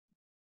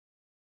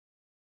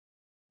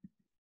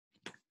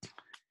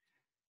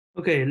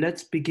Okay,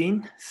 let's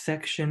begin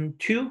section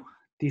 2,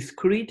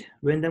 discrete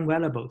random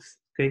variables.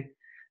 Okay,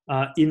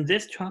 in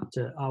this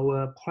chapter,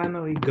 our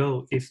primary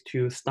goal is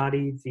to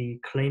study the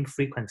claim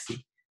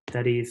frequency,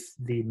 that is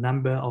the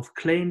number of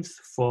claims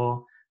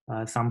for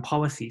some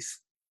policies.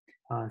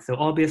 So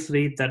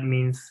obviously that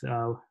means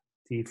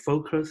the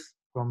focus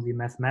from the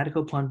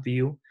mathematical point of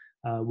view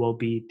will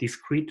be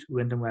discrete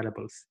random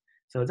variables.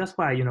 So that's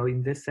why,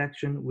 in this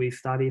section, we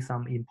study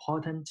some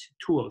important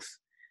tools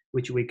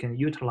which we can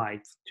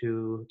utilize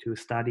to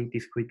study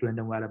discrete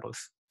random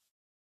variables.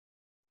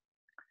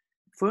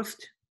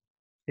 First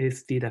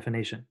is the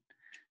definition.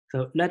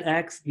 So let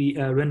X be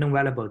a random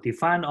variable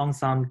defined on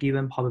some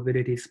given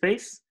probability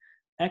space.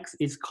 X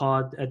is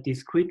called a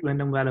discrete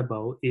random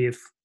variable if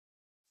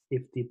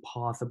the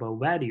possible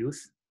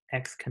values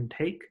X can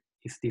take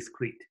is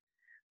discrete.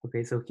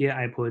 Okay, so here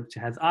I put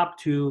has up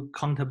to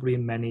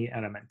countably many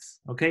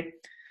elements. Okay,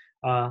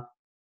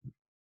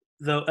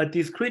 so a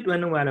discrete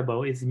random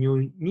variable is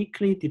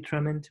uniquely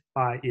determined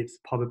by its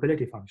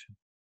probability function.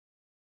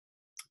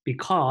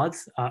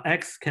 Because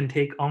X can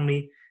take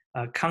only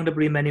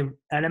countably many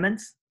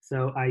elements,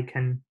 so I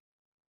can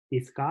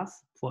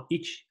discuss for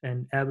each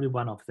and every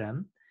one of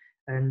them.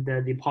 And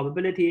the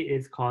probability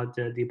is called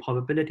the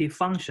probability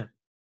function.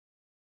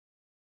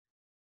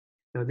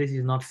 So this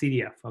is not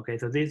CDF, okay?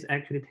 So this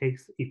actually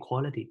takes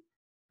equality,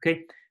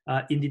 okay?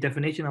 In the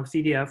definition of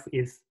CDF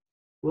is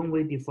when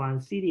we define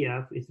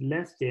CDF is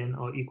less than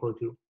or equal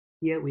to.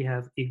 Here we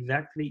have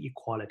exactly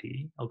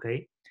equality,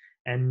 okay?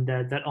 And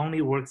that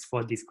only works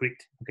for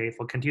discrete, okay?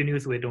 For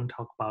continuous, we don't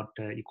talk about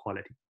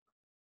equality.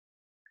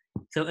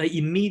 So an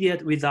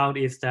immediate result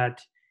is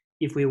that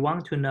if we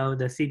want to know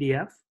the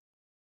CDF,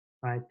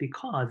 right,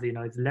 because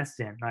it's less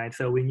than, right?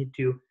 So we need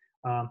to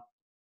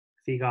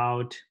figure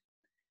out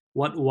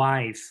what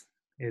y's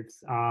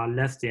is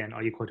less than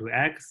or equal to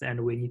X,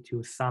 and we need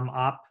to sum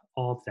up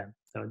all of them.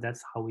 So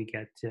that's how we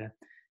get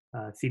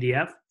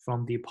CDF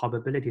from the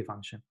probability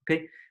function,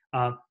 okay?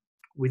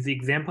 With the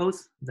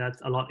examples, that's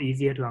a lot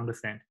easier to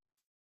understand.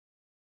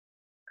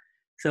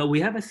 So we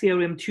have a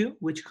theorem 2,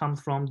 which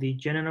comes from the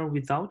general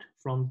result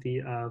from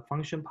the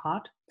function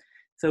part.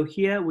 So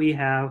here we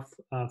have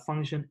a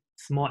function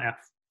small f,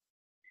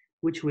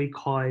 which we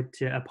call it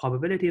a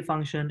probability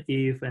function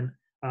if, and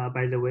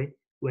by the way,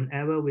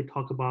 whenever we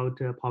talk about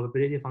a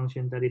probability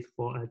function, that is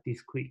for a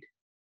discrete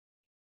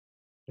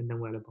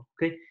random variable,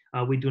 okay?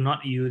 We do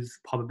not use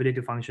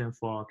probability function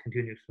for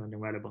continuous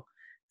random variable.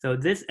 So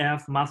this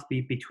f must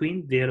be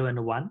between 0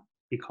 and 1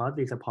 because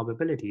it's a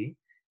probability.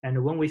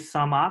 And when we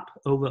sum up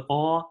over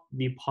all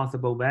the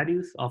possible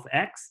values of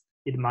X,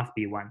 it must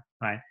be 1,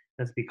 right?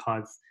 That's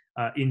because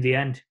in the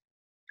end,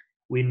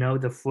 we know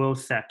the full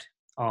set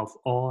of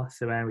all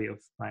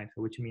scenarios, right?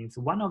 Which means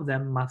one of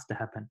them must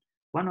happen.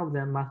 One of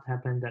them must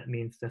happen, that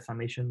means the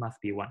summation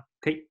must be 1,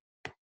 okay?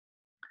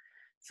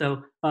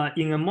 So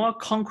in a more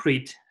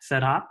concrete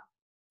setup,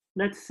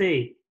 let's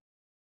say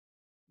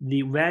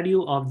the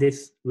value of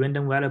this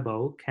random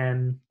variable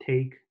can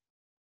take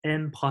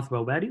n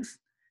possible values,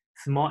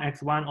 small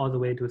x1 all the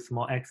way to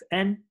small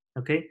xn,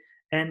 okay?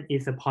 N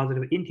is a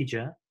positive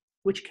integer,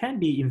 which can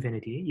be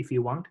infinity if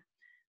you want.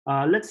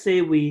 Let's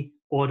say we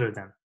order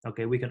them,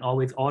 okay? We can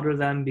always order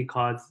them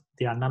because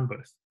they are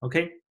numbers,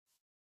 okay?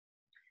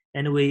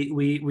 And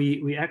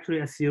we actually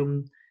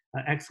assume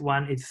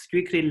x1 is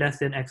strictly less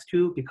than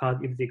x2 because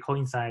if they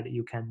coincide,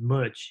 you can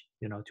merge,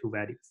 two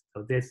values.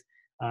 So there's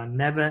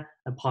never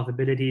a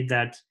possibility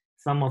that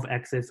sum of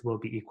x's will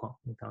be equal.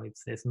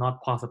 It's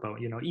not possible.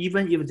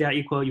 Even if they are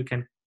equal, you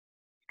can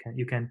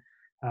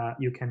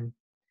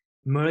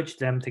merge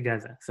them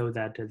together so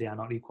that they are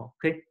not equal.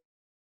 Okay.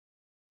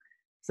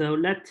 So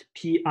let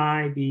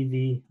pi be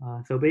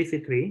the so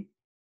basically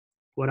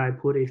what I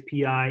put is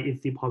pi is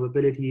the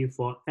probability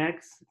for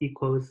x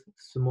equals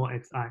small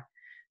xi.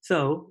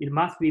 So it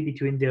must be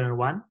between 0 and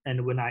 1,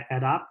 and when I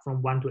add up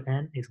from 1 to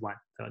n is 1.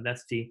 So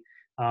that's the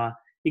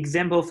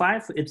example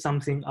 5. It's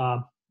something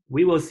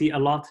we will see a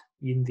lot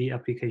in the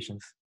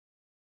applications.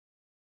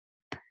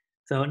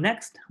 So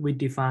next, we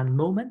define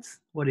moments.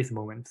 What is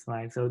moments,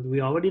 right? So we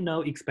already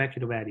know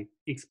expected value.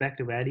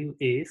 Expected value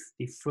is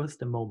the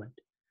first moment.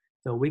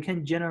 So we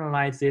can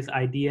generalize this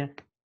idea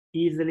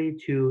easily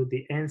to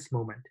the nth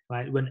moment,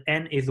 right? When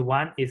n is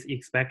 1, is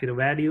expected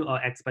value or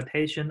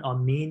expectation or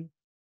mean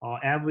or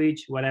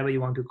average, whatever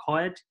you want to call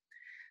it.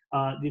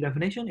 The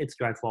definition is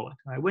straightforward,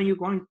 right? When you're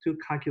going to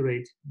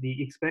calculate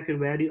the expected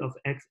value of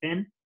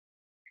xn,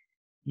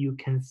 you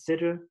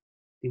consider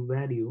the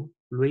value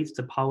raised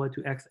to the power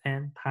to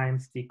xn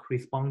times the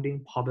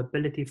corresponding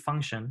probability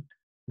function.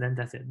 Then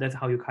that's it. That's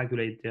how you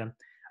calculate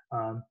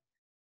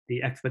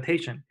the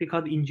expectation.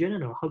 Because in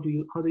general, how do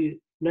you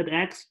let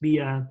x be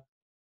a,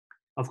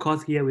 of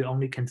course here we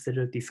only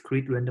consider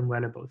discrete random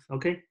variables,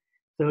 okay?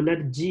 So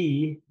let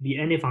g be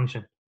any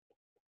function.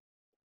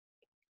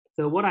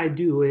 So what I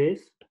do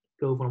is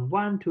go from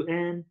 1 to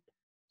n,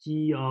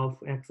 g of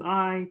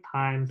xi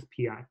times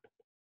pi,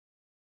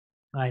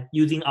 right?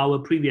 Using our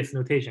previous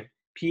notation.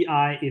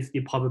 Pi is the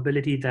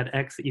probability that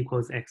x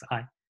equals xi.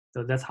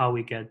 So that's how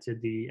we get to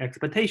the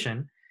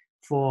expectation.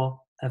 for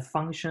a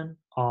function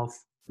of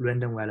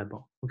random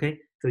variable. Okay,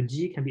 so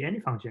g can be any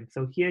function.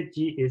 So here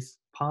g is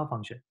power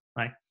function,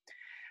 right?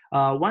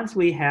 Once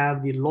we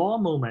have the law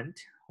moment,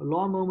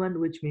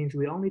 which means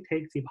we only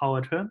take the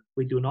power term,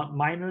 we do not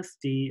minus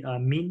the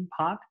mean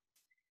part.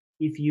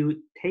 If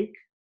you take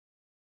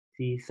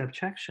the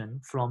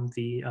subtraction from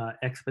the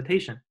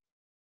expectation,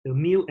 the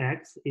mu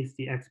x is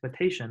the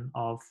expectation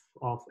of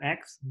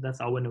x, that's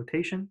our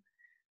notation.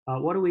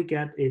 What do we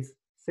get is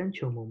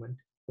central moment.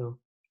 So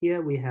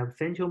here we have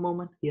central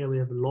moment, here we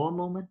have law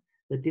moment.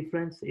 The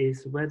difference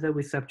is whether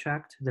we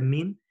subtract the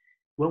mean.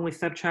 When we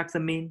subtract the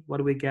mean,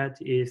 what we get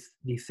is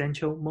the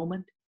central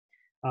moment.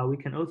 We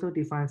can also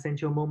define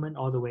central moment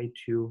all the way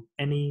to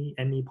any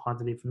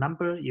positive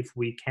number if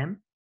we can.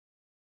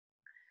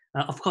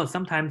 Of course,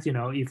 sometimes, you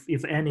know,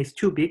 if n is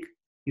too big,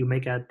 you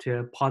make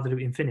it positive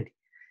infinity.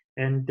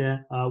 And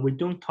we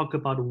don't talk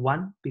about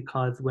 1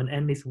 because when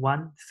n is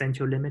 1,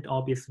 central limit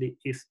obviously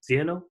is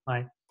 0,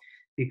 right?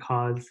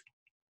 Because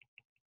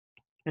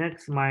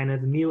x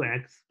minus mu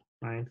x,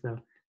 right? So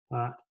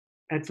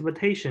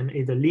expectation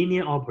is a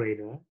linear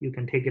operator. You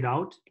can take it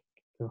out.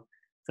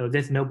 So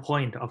there's no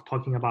point of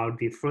talking about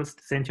the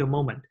first central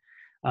moment.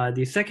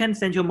 The second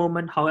central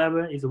moment,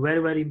 however, is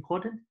very, very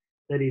important.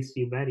 That is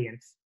the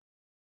variance.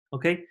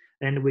 Okay,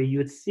 and we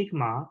use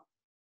sigma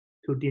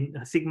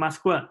sigma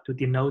squared to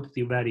denote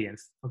the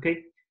variance.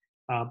 Okay,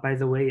 by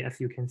the way, as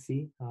you can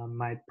see,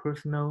 my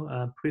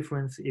personal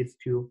preference is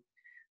to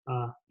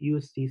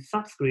use the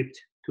subscript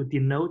to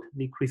denote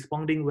the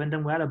corresponding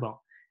random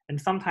variable.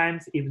 And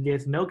sometimes if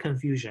there's no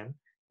confusion,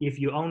 if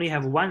you only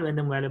have one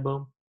random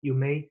variable, you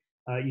may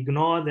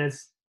ignore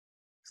this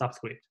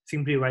subscript,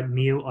 simply write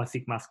mu or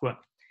sigma squared.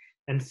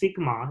 And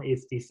sigma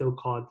is the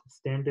so-called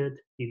standard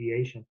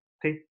deviation.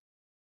 Okay.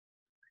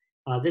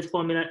 This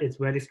formula is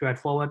very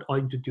straightforward. All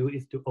you need to do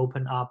is to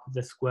open up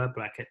the square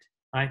bracket,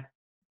 right?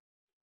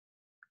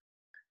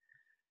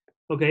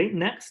 Okay,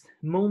 next,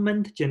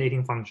 moment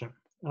generating function.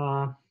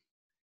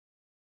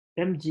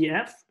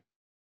 MGF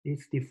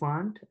is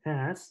defined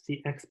as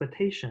the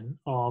expectation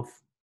of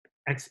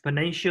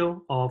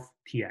exponential of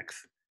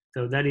tx.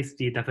 So that is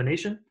the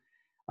definition.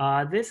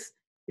 This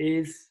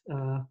is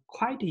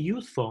quite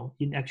useful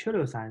in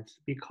actuarial science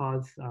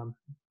because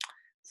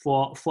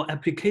for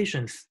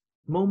applications,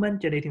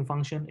 moment generating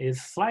function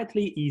is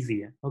slightly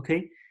easier,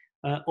 okay?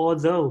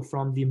 Although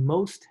from the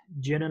most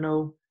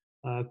general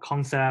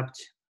concept,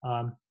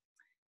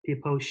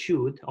 people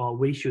should or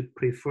we should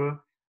prefer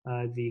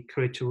the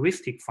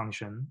characteristic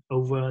function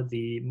over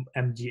the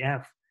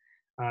MGF.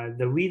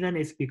 The reason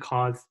is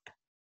because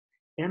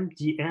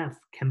MGF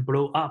can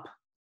blow up.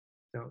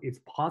 So it's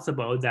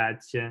possible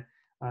that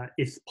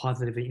it's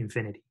positive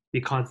infinity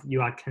because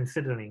you are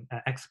considering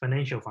an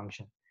exponential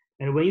function.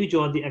 And when you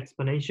draw the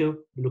exponential,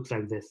 it looks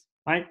like this,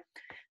 right?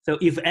 So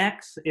if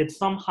x is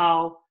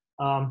somehow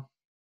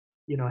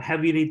you know,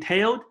 heavily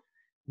tailed,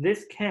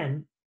 this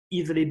can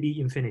easily be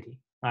infinity,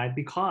 right?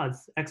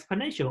 Because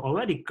exponential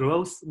already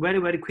grows very,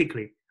 very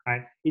quickly,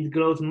 right? It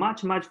grows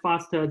much, much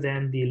faster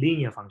than the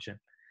linear function.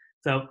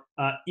 So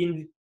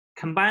in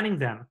combining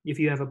them, if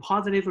you have a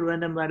positive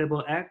random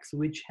variable x,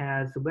 which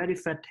has very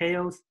fat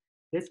tails,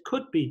 this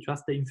could be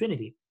just the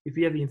infinity. If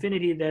you have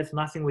infinity, there's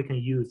nothing we can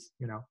use,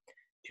 you know,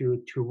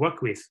 to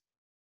work with.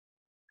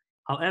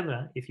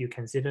 However, if you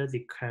consider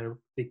the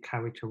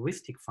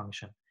characteristic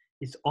function,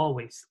 it's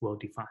always well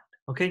defined.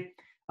 Okay,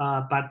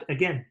 but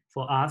again,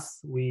 for us,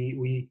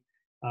 we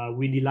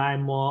rely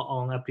more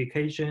on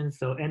applications.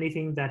 So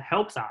anything that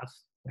helps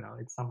us, you know,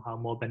 it's somehow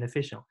more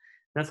beneficial.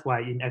 That's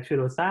why in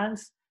actuarial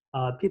science,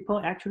 people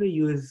actually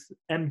use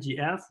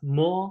MGF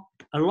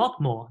a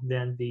lot more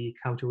than the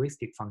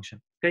characteristic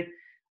function. Okay,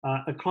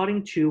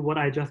 according to what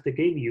I just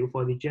gave you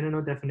for the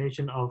general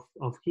definition of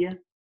here.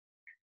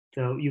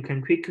 So you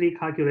can quickly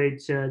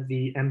calculate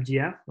the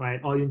MGF,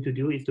 right? All you need to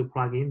do is to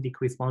plug in the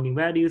corresponding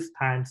values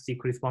times the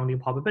corresponding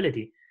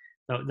probability.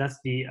 So that's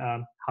the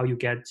how you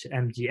get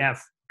MGF,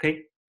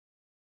 okay?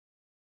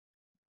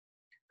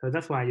 So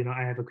that's why, you know,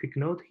 I have a quick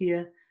note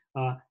here.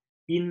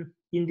 In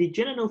the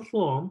general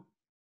form,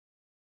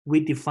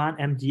 we define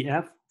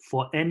MGF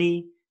for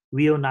any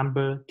real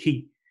number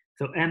t.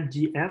 So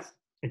MGF,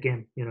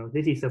 again, you know,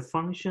 this is a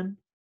function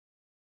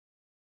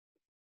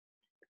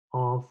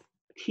of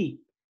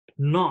t,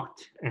 not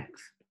x,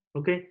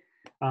 okay?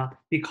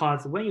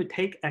 Because when you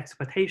take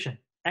expectation,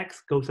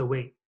 x goes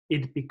away.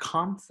 It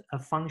becomes a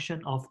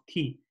function of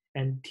t,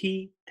 and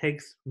t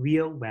takes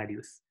real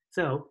values.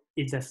 So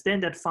it's a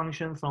standard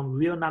function from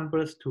real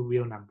numbers to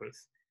real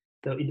numbers.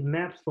 So it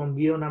maps from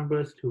real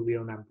numbers to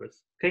real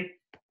numbers, okay?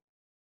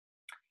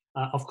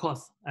 Of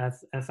course,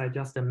 as I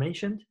just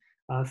mentioned,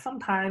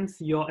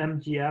 sometimes your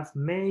MGF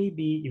may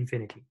be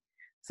infinity.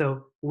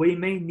 So we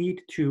may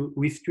need to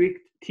restrict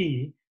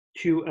t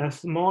to a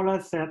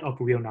smaller set of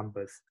real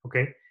numbers,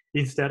 okay,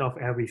 instead of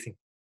everything.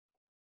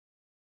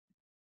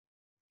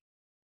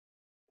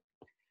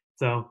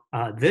 So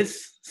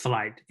this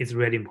slide is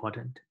really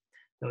important.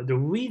 So the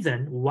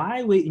reason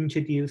why we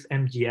introduce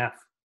MGF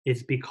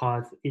is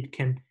because it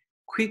can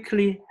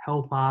quickly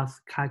help us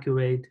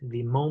calculate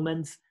the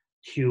moments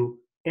to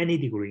any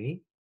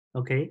degree.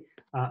 Okay,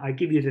 I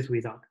give you this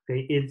result.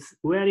 Okay, it's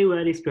very,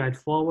 very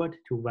straightforward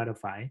to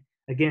verify.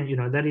 Again,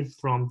 that is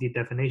from the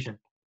definition.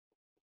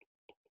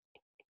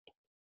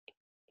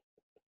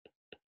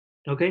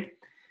 Okay,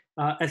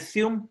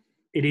 assume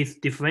it is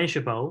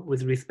differentiable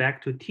with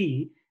respect to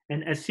t,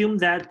 and assume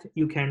that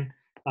you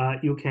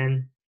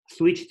can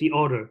switch the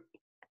order,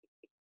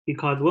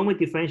 because when we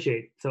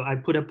differentiate, so I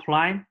put a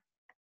prime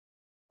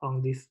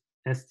on this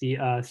as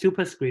the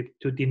superscript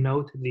to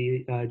denote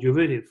the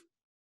derivative.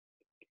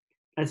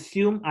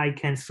 Assume I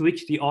can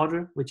switch the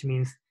order, which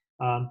means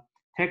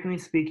technically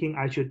speaking,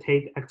 I should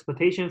take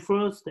expectation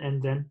first,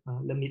 and then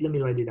let me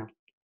write it down.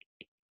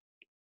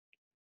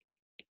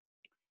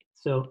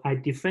 So I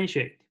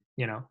differentiate,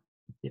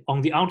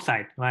 on the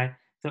outside, right?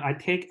 So I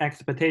take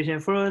expectation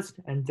first,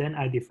 and then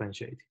I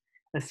differentiate.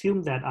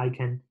 Assume that I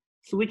can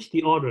switch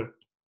the order.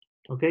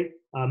 Okay,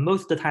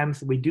 most of the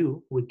times we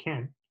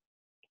can.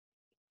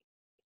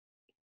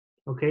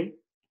 Okay,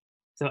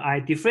 so I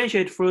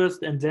differentiate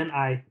first, and then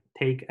I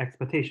take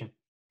expectation.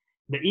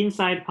 The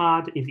inside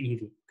part is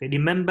easy. Okay,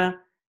 remember,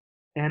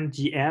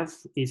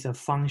 MGF is a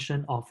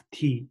function of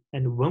t,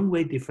 and when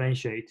we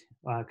differentiate,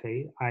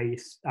 okay, I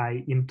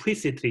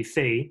implicitly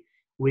say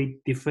we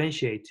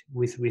differentiate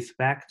with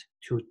respect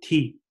to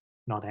t,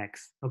 not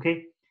x.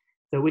 Okay,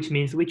 so which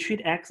means we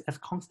treat x as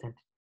constant.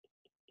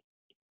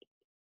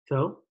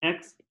 So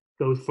x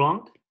goes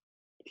front,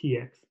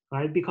 tx,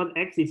 right? Because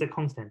x is a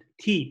constant,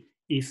 t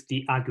is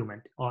the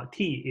argument, or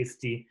t is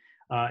the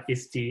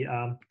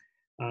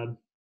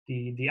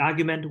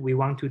argument we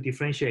want to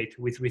differentiate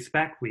with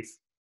respect with.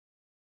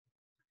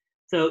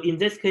 So in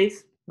this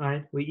case,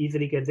 right, we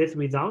easily get this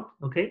result.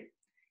 Okay,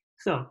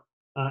 so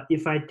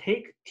if I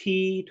take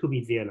t to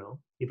be 0,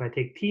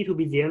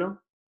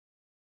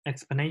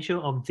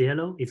 exponential of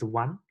 0 is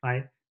 1,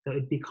 right? So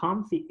it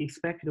becomes the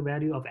expected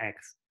value of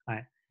x,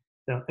 right?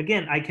 So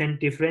again, I can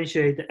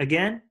differentiate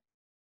again,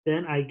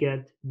 then I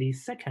get the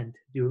second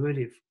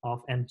derivative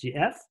of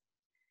MGF,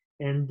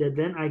 and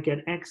then I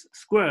get x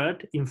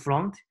squared in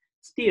front.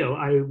 Still,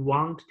 I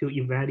want to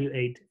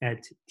evaluate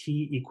at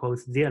t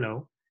equals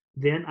 0.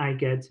 Then I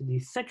get the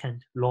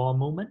second law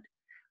moment.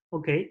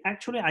 Okay,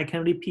 actually I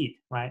can repeat,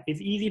 right?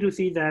 It's easy to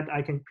see that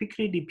I can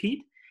quickly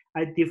repeat.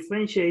 I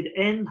differentiate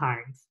n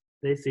times.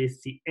 This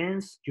is the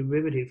nth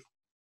derivative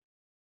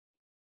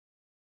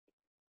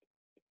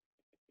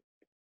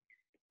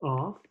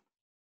of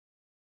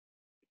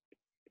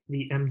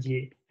the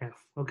MGF,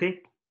 okay?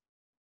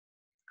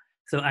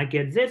 So I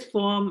get this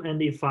form,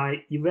 and if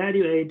I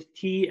evaluate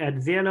t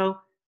at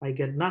 0, I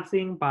get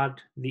nothing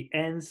but the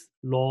nth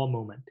law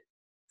moment.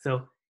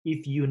 So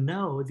if you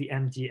know the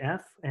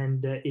MGF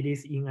and it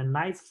is in a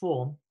nice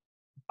form,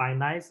 by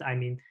nice I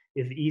mean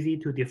it's easy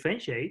to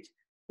differentiate,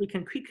 we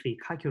can quickly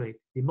calculate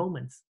the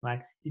moments,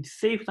 right? It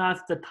saves us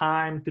the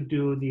time to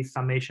do the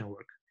summation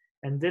work.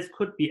 And this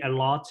could be a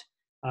lot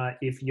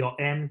if your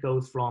n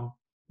goes from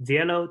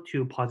 0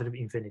 to positive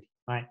infinity,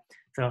 right?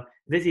 So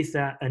this is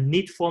a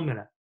neat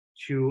formula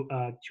to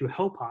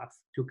help us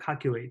to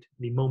calculate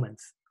the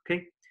moments,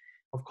 okay?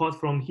 Of course,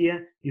 from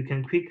here, you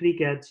can quickly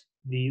get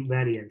the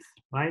variance,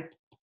 right?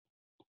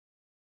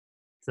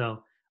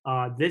 So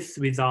those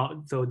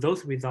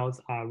results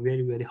are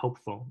really, really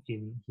helpful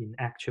in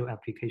actual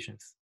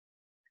applications.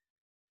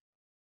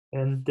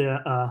 And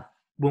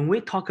when we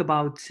talk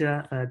about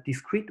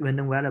discrete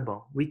random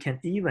variable, we can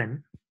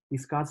even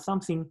discuss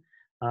something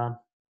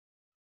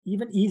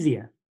even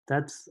easier.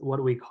 That's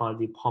what we call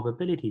the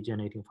probability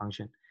generating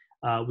function.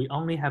 We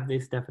only have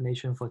this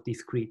definition for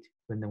discrete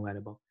random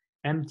variable.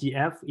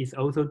 MGF is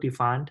also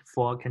defined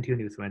for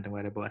continuous random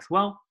variable as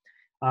well,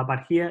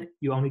 but here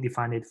you only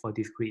define it for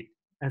discrete.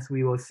 As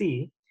we will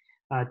see,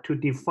 to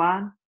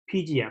define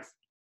PGF,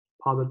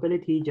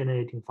 probability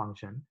generating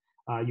function,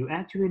 you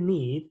actually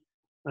need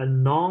a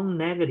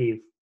non-negative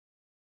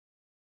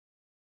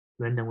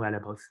random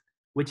variables,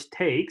 which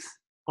takes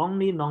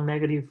only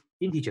non-negative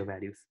integer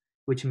values,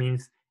 which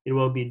means it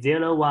will be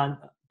 0, 1,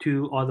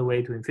 2, all the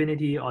way to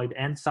infinity, or it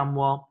ends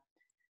somewhere.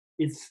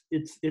 It's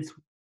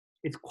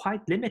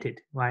quite limited,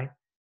 right?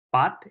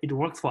 But it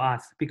works for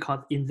us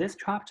because in this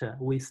chapter,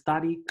 we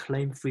study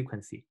claim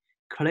frequency.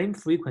 Claim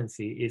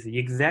frequency is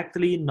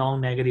exactly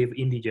non-negative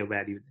integer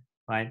value,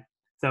 right?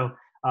 So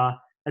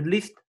at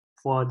least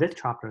for this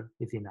chapter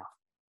is enough.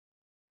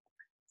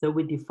 So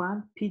we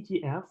define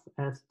PGF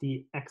as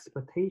the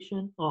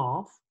expectation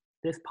of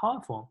this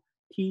power form,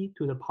 t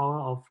to the power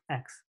of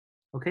x,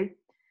 okay?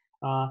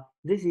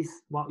 This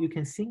is, well, you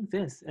can think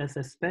this as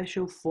a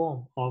special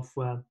form of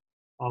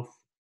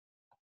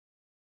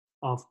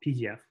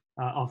PGF,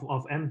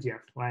 of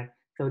MGF, right?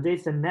 So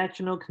there's a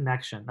natural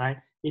connection, right?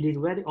 It is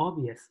very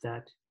obvious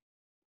that,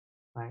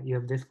 right, you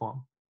have this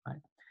form,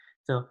 right?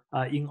 So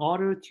in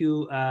order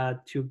to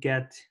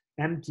get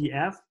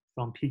MGF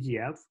from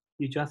PGF,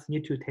 you just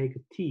need to take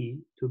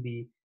t to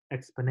be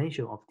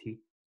exponential of t,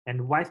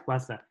 and vice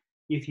versa.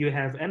 If you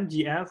have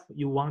MGF,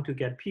 you want to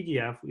get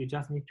PGF, you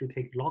just need to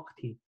take log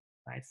t,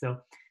 right? So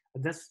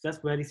that's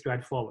very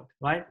straightforward,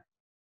 right?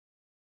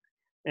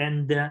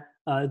 And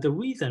the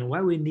reason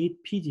why we need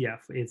PGF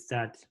is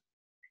that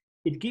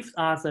it gives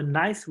us a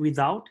nice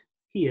result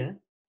here.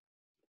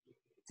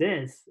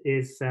 This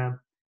is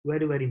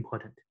very, very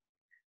important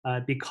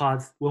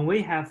because when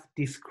we have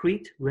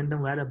discrete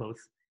random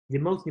variables, the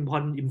most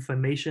important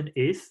information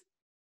is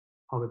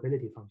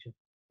probability function,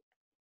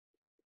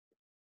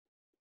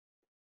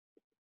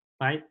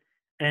 right?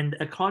 And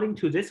according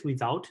to this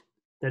result,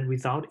 the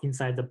result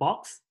inside the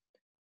box,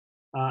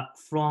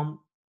 from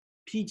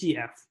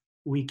PGF,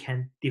 we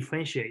can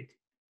differentiate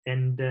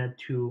and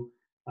to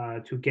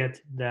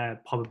get the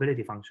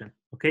probability function,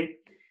 okay?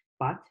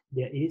 But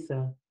there is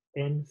a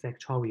n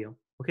factorial,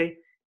 okay?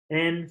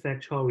 N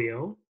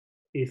factorial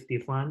is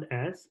defined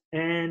as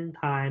n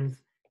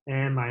times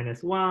n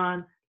minus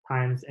 1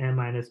 times n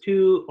minus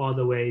 2 all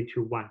the way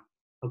to 1,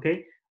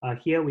 okay?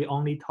 Here we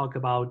only talk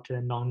about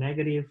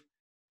non-negative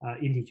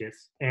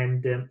integers.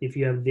 And if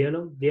you have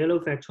 0, 0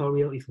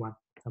 factorial is 1,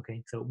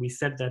 okay? So we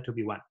set that to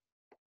be 1.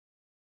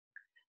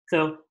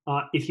 So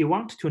if you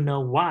want to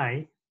know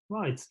why,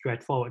 well, it's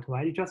straightforward,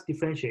 right? You just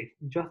differentiate.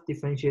 You just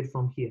differentiate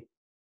from here,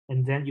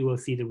 and then you will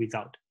see the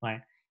result,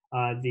 right?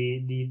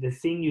 The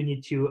thing you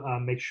need to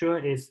make sure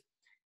is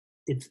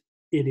it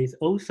is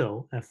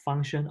also a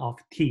function of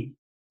t.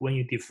 When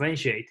you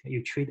differentiate,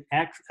 you treat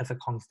x as a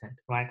constant,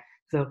 right?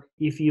 So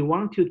if you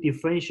want to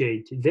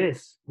differentiate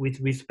this with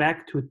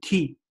respect to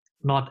t,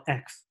 not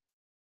x,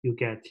 you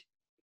get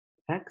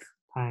x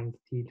times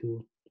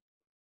t2,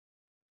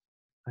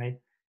 right?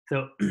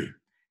 So,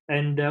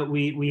 and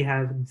we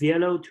have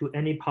 0 to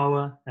any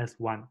power as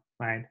 1,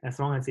 right? As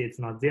long as it's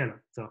not 0.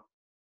 So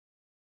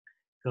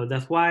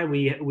that's why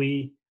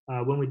we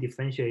when we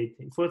differentiate,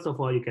 first of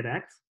all, you get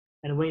x.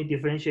 And when you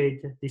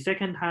differentiate the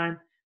second time,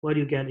 what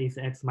you get is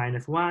x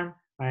minus 1,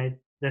 right?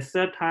 The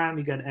third time,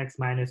 you get x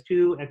minus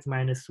 2, x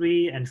minus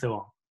 3, and so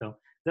on. So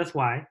that's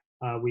why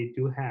we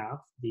do have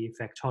the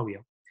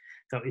factorial.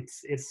 So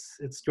it's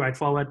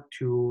straightforward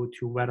to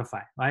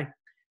verify, right?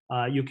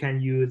 You can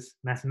use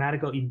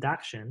mathematical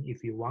induction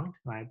if you want,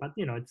 right? But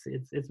you know,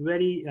 it's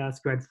very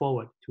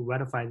straightforward to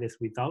verify this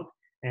result,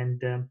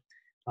 and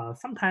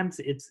sometimes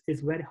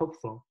it's very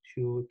helpful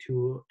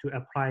to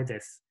apply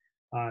this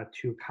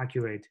to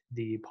calculate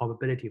the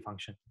probability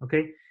function.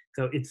 Okay,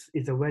 so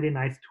it's a very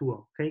nice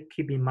tool. Okay,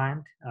 keep in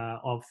mind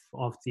of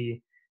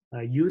the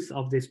use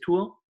of this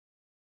tool.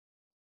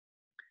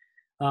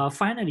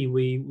 Finally,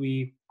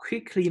 we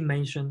quickly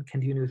mention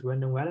continuous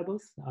random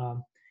variables.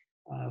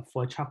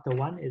 For chapter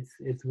 1,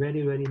 it's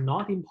really, really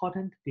not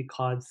important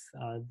because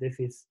this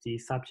is the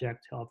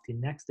subject of the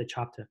next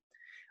chapter.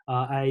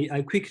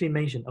 I quickly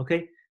mention,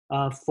 okay,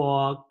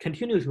 for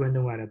continuous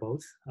random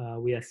variables,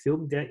 we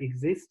assume there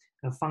exists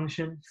a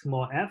function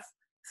small f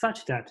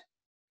such that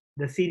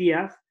the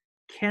CDF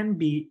can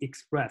be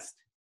expressed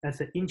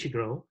as an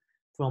integral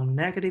from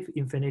negative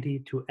infinity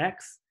to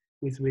x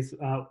with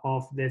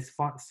of this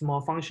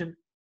small function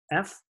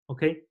f,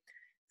 okay?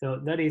 So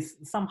that is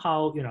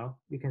somehow, you know,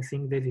 you can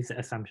think this is an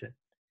assumption.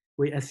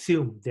 We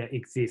assume there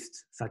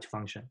exists such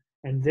function.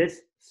 And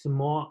this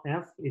small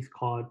f is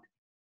called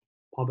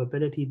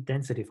probability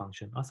density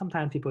function, or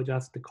sometimes people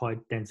just call it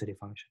density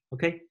function,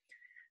 okay?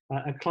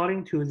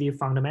 According to the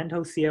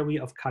fundamental theory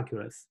of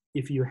calculus,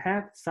 if you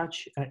have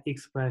such an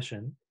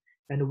expression,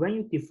 and when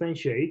you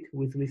differentiate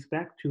with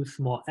respect to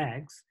small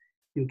x,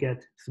 you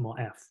get small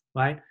f,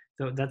 right?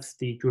 So that's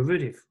the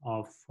derivative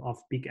of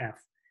big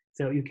F.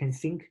 So you can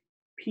think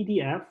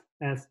PDF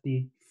as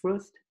the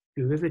first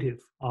derivative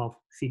of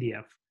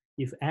CDF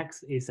if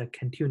x is a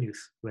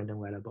continuous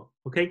random variable,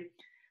 okay?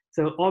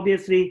 So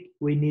obviously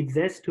we need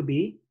this to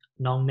be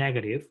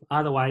non-negative,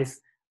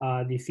 otherwise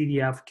the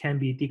CDF can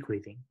be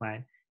decreasing,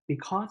 right?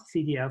 Because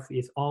CDF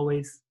is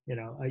always, you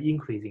know,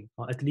 increasing,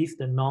 or at least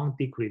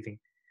non-decreasing.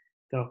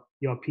 So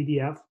your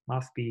PDF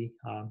must be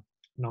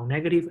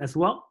non-negative as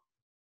well.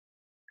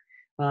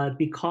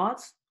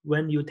 Because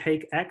when you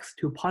take x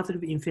to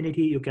positive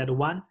infinity, you get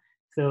 1.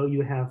 So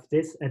you have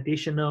this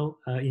additional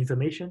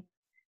information.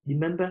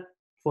 Remember,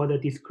 for the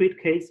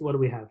discrete case, what do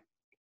we have?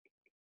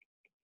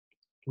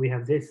 We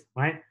have this,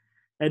 right?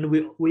 And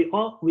we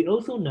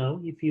also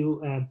know, if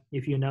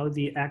you know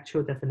the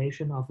actual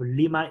definition of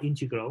Riemann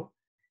integral,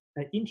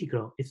 an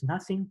integral is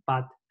nothing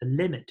but a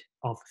limit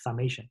of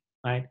summation,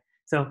 right?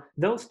 So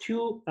those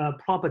two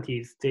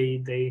properties,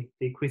 they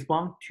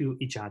correspond to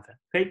each other,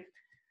 okay?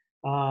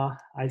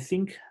 I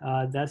think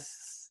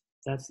that's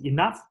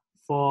enough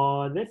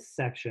for this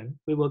section.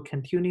 We will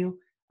continue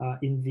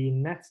in the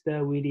next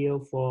video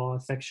for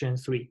section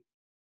 3.